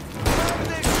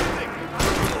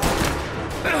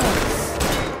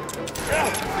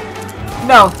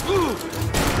 No.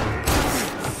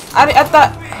 I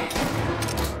thought...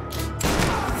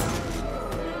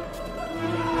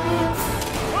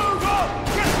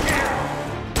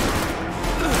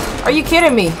 Are you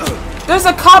kidding me? There's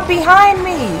a cop behind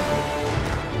me!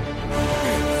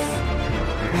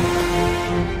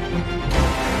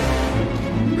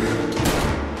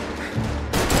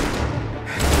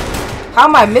 How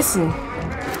am I missing?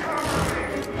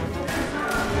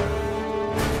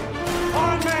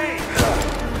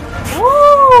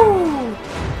 Woo!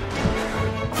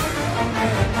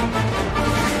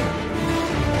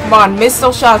 Come on, miss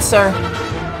those shots, sir.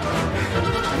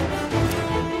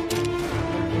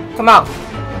 Come out.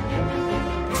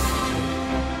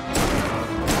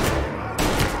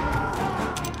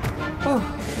 Whew.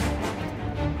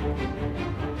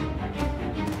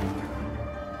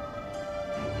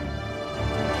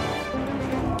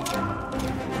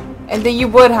 And then you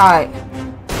would hide.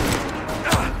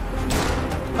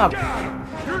 Oh.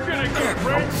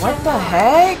 What the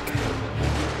heck?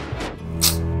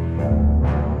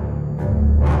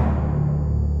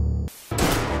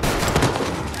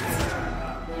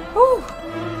 Whew.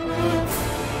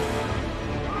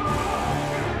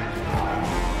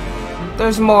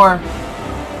 There's more.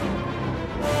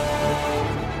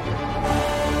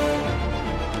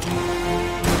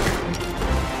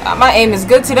 My aim is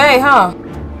good today, huh?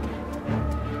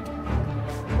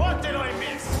 What did I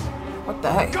miss? What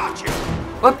the heck? Got you.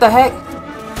 What the heck?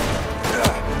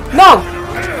 No!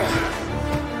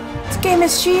 This game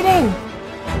is cheating!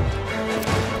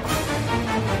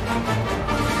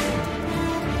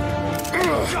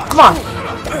 Come on!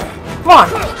 Come on!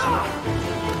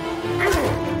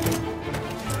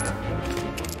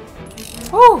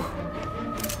 Whew!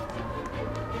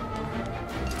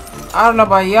 I don't know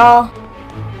about y'all,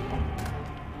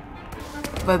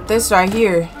 but this right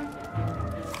here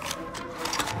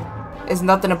is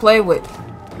nothing to play with.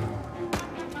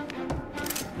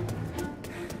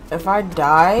 If I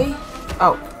die...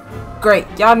 Oh, great.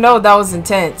 Y'all know that was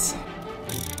intense.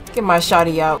 Get my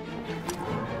shotty out.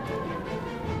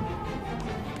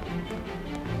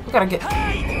 We gotta get...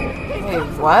 Wait,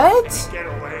 what? Get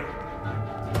away.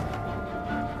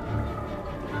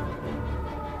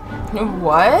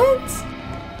 What?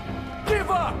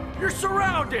 Give up! You're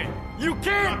surrounded! You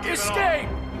can't escape!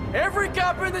 Every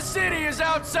cop in the city is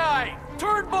outside!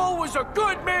 Turnbull was a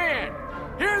good man!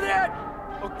 Hear that?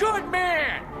 A good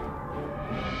man!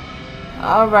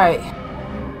 Alright.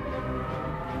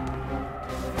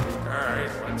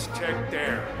 Alright, let's check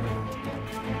there.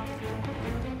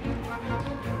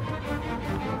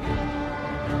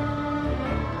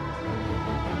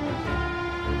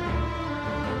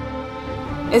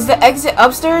 Is the exit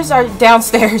upstairs or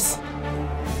downstairs?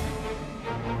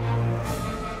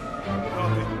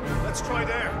 Let's try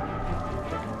there.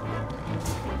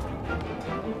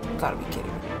 Gotta be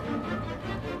kidding me.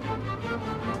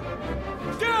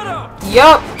 Get up!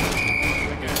 Yup.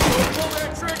 Pull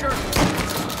that trigger!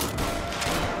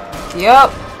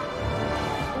 Yup.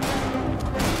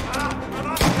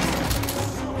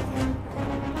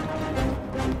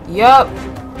 Yup.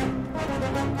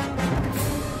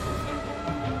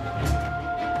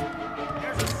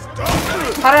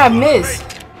 How did I miss?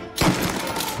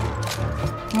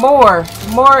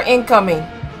 More incoming.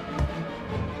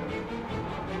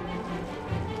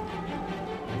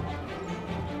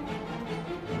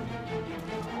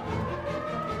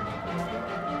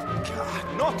 God,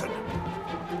 nothing.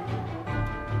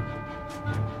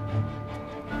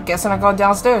 Guessing I go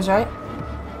downstairs, right?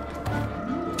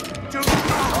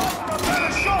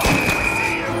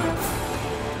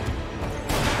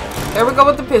 There we go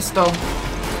with the pistol.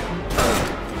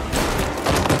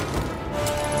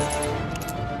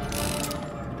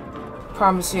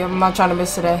 Promise you, I'm not trying to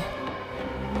miss today.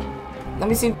 Let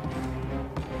me see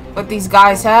what these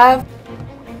guys have.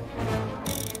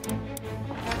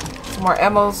 Some more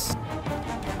ammos.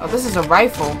 Oh, this is a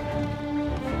rifle.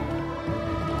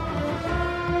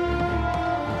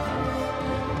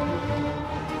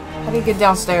 How do you get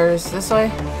downstairs? This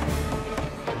way?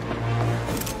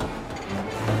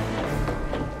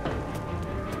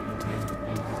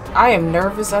 I am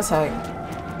nervous as heck.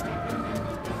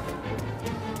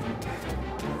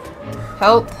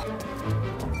 Help.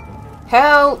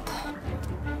 Help.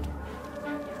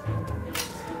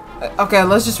 Okay,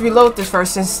 let's just reload this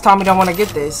first since Tommy don't want to get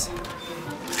this.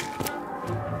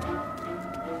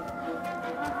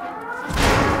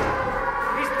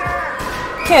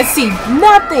 Can't see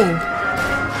nothing.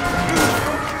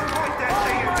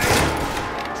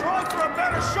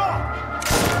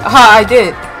 Aha, I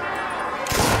did.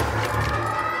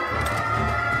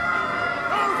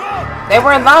 They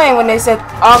weren't lying when they said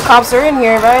all cops are in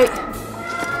here, right?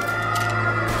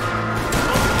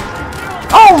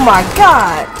 Oh my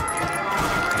god!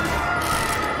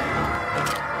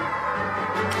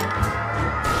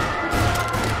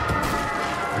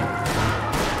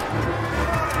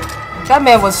 That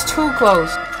man was too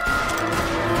close.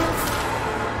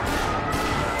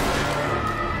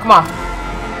 Come on.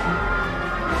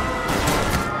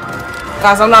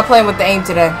 Guys, I'm not playing with the aim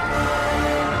today.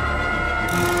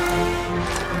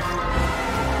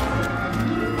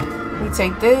 Let me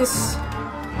take this.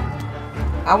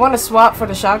 I want to swap for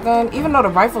the shotgun, even though the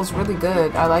rifle's really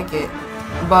good. I like it.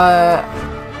 But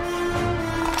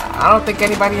I don't think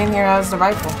anybody in here has the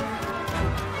rifle.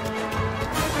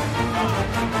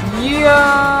 Yo!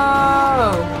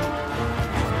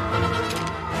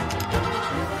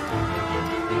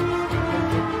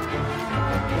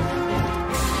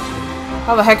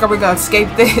 How the heck are we gonna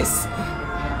escape this?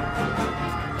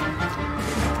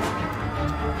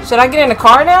 Should I get in the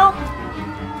car now?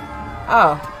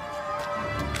 Oh.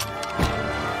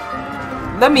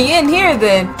 Let me in here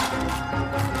then. All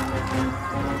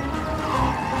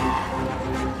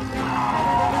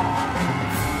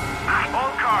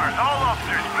cars, all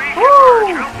officers, please Woo!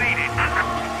 converge. You'll need it.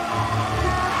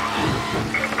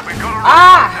 We got a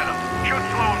Ah! should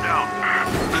slow him down.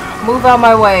 Move out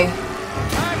my way.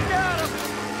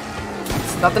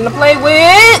 It's nothing to play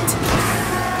with.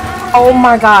 Oh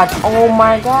my god. Oh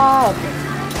my god.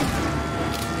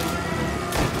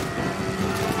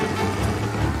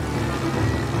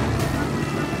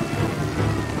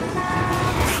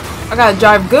 I gotta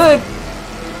drive good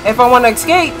if I want to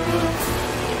escape.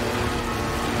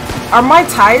 Are my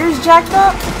tires jacked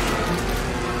up?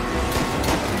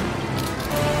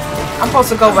 I'm supposed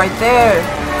to go right there.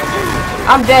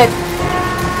 I'm dead.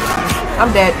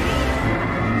 I'm dead.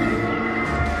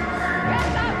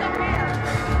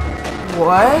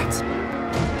 What?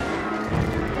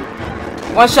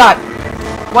 One shot.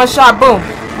 One shot, boom.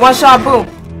 One shot, boom.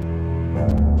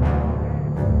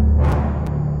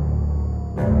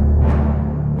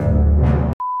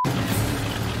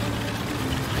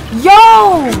 Yo!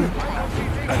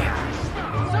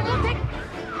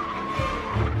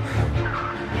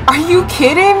 Are you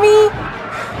kidding me?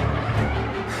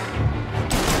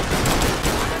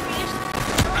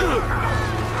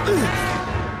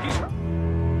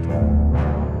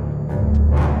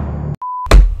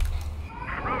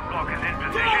 Roadblock is in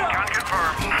position. Can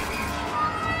confirm.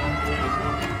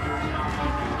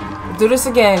 Do this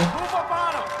again. He's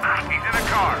in a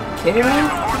car. Kidding me?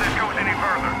 Before this goes any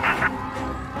further.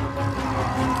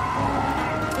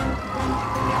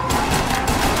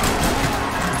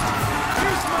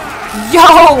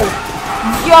 Yo!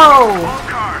 Yo!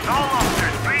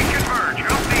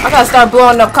 I gotta start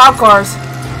blowing up cop cars.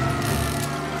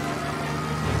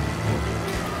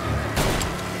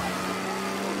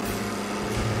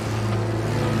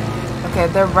 Okay,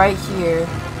 they're right here.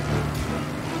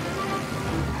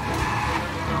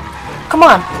 Come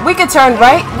on, we can turn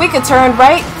right. We can turn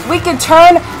right. We can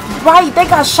turn right. They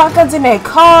got shotguns in their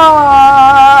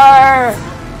car.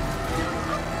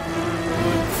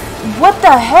 What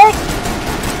the heck?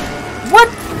 What?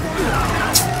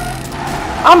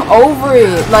 I'm over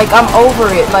it. Like, I'm over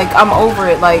it. Like, I'm over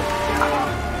it. Like,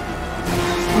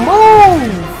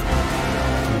 move.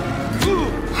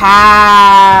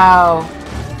 How?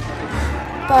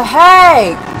 The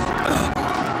heck?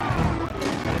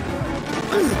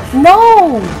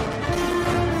 No.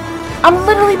 I'm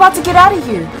literally about to get out of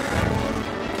here.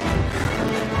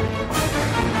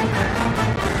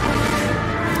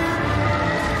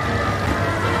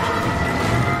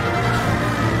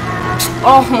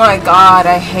 Oh my god,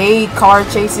 I hate car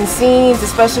chasing scenes,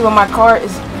 especially when my car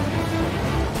is...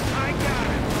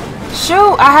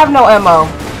 Shoot, I have no ammo.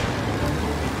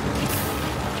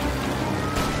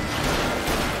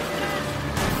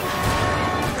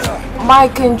 My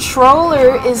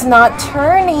controller is not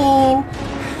turning.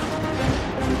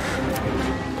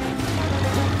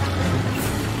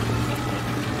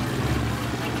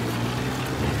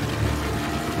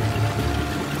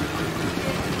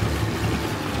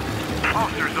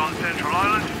 Officers on Central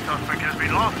Island. Suspect has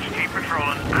been lost. Keep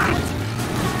patrolling.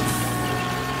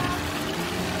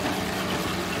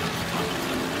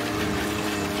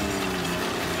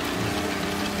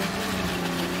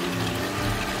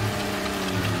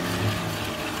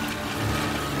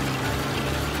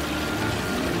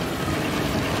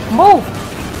 Move!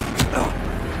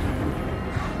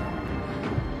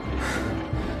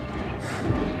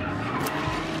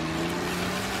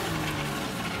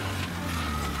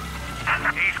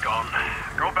 He's gone.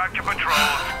 Go back to patrols.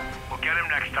 We'll get him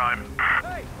next time.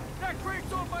 Hey, that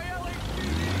crate's on my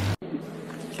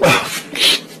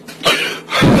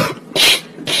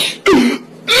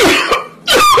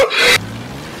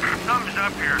Thumbs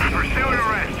up here. Pursue an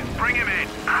arrest. Bring him in.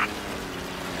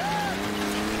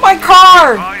 My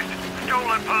car!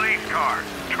 Stolen police car.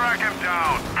 Track him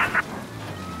down.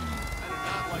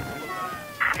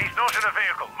 He's not in a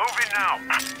vehicle. Move in now.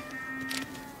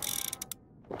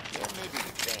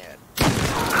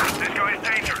 This guy is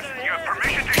dangerous. You have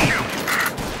permission to shoot.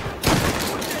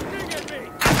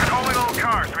 Calling all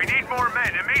cars. We need more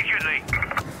men immediately.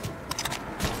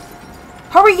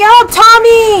 Hurry up,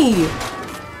 Tommy!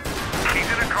 He's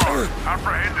in a car.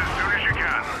 Apprehend as soon as you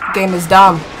can. Game is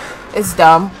dumb. It's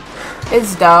dumb.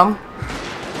 It's dumb.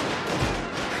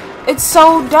 It's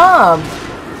so dumb.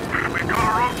 We've got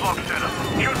a roadblock set up.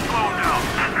 Should slow him down.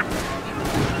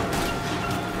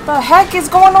 The heck is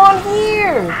going on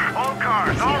here? All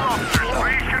cars, all officers,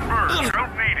 please converge.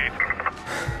 Don't need it.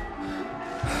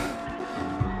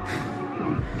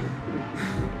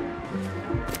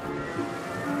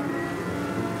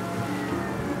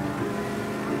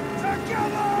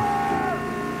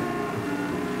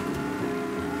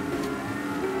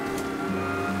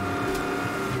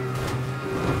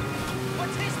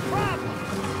 What's his problem?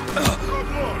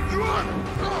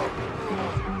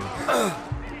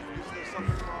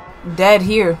 Dead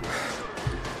here.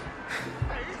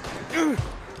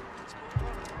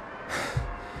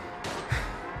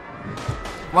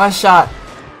 One shot.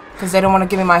 Because they don't want to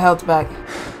give me my health back.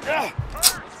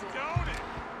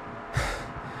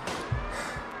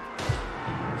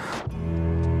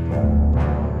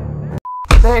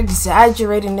 They're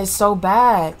exaggerating this so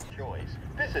bad.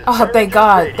 Oh, thank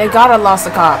God. Thank God I lost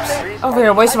the cops. Over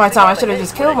here wasting my time. I should have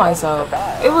just killed myself.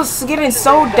 It was getting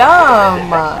so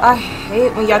dumb. I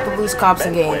hate when you have to lose cops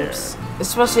in games.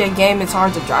 Especially a game it's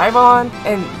hard to drive on.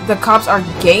 And the cops are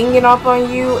ganging up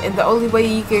on you. And the only way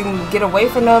you can get away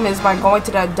from them is by going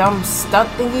to that dumb stunt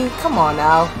thingy. Come on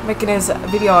now. Making this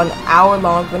video an hour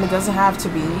long when it doesn't have to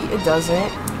be. It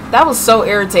doesn't. That was so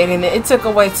irritating. It took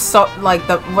away so like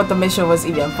what the mission was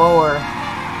even for.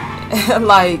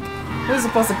 Like, we were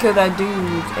supposed to kill that dude,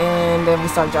 and then we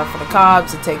start driving for the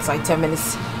cops. It takes like 10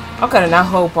 minutes. I'm cutting that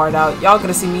whole part out. Y'all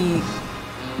gonna see me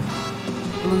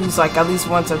lose like at least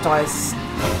once or twice.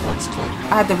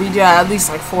 I had to redo that at least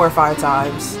like 4 or 5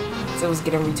 times. So it was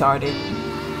getting retarded.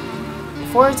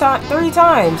 3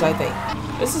 times, I think.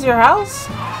 This is your house?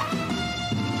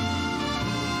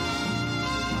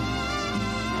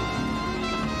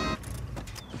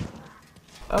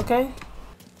 Okay.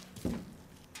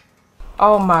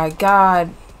 Oh my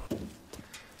God.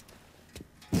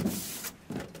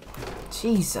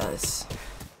 Jesus.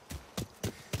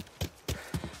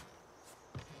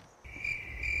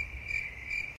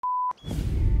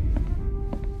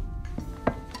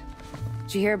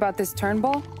 Did you hear about this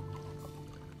Turnbull?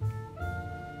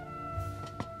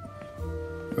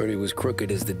 Heard he was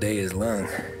crooked as the day is long.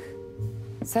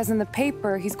 It says in the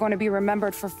paper he's going to be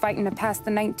remembered for fighting to pass the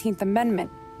 19th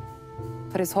Amendment.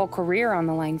 Put his whole career on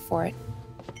the line for it.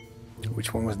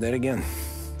 Which one was that again?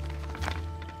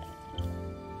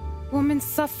 Women's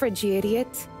suffrage, you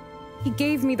idiot. He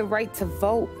gave me the right to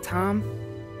vote, Tom.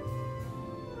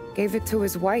 Gave it to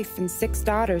his wife and 6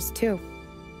 daughters, too.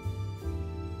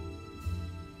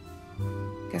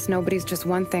 Guess nobody's just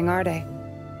one thing, are they?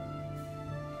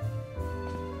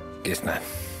 Guess not.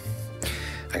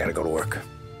 I gotta go to work.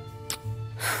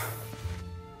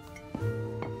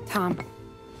 Tom,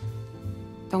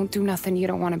 don't do nothing you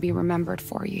don't want to be remembered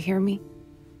for, you hear me?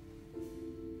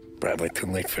 Probably too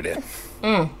late for that.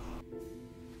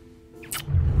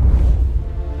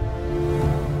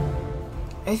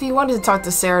 if he wanted to talk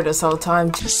to Sarah this whole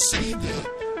time. Just say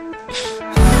that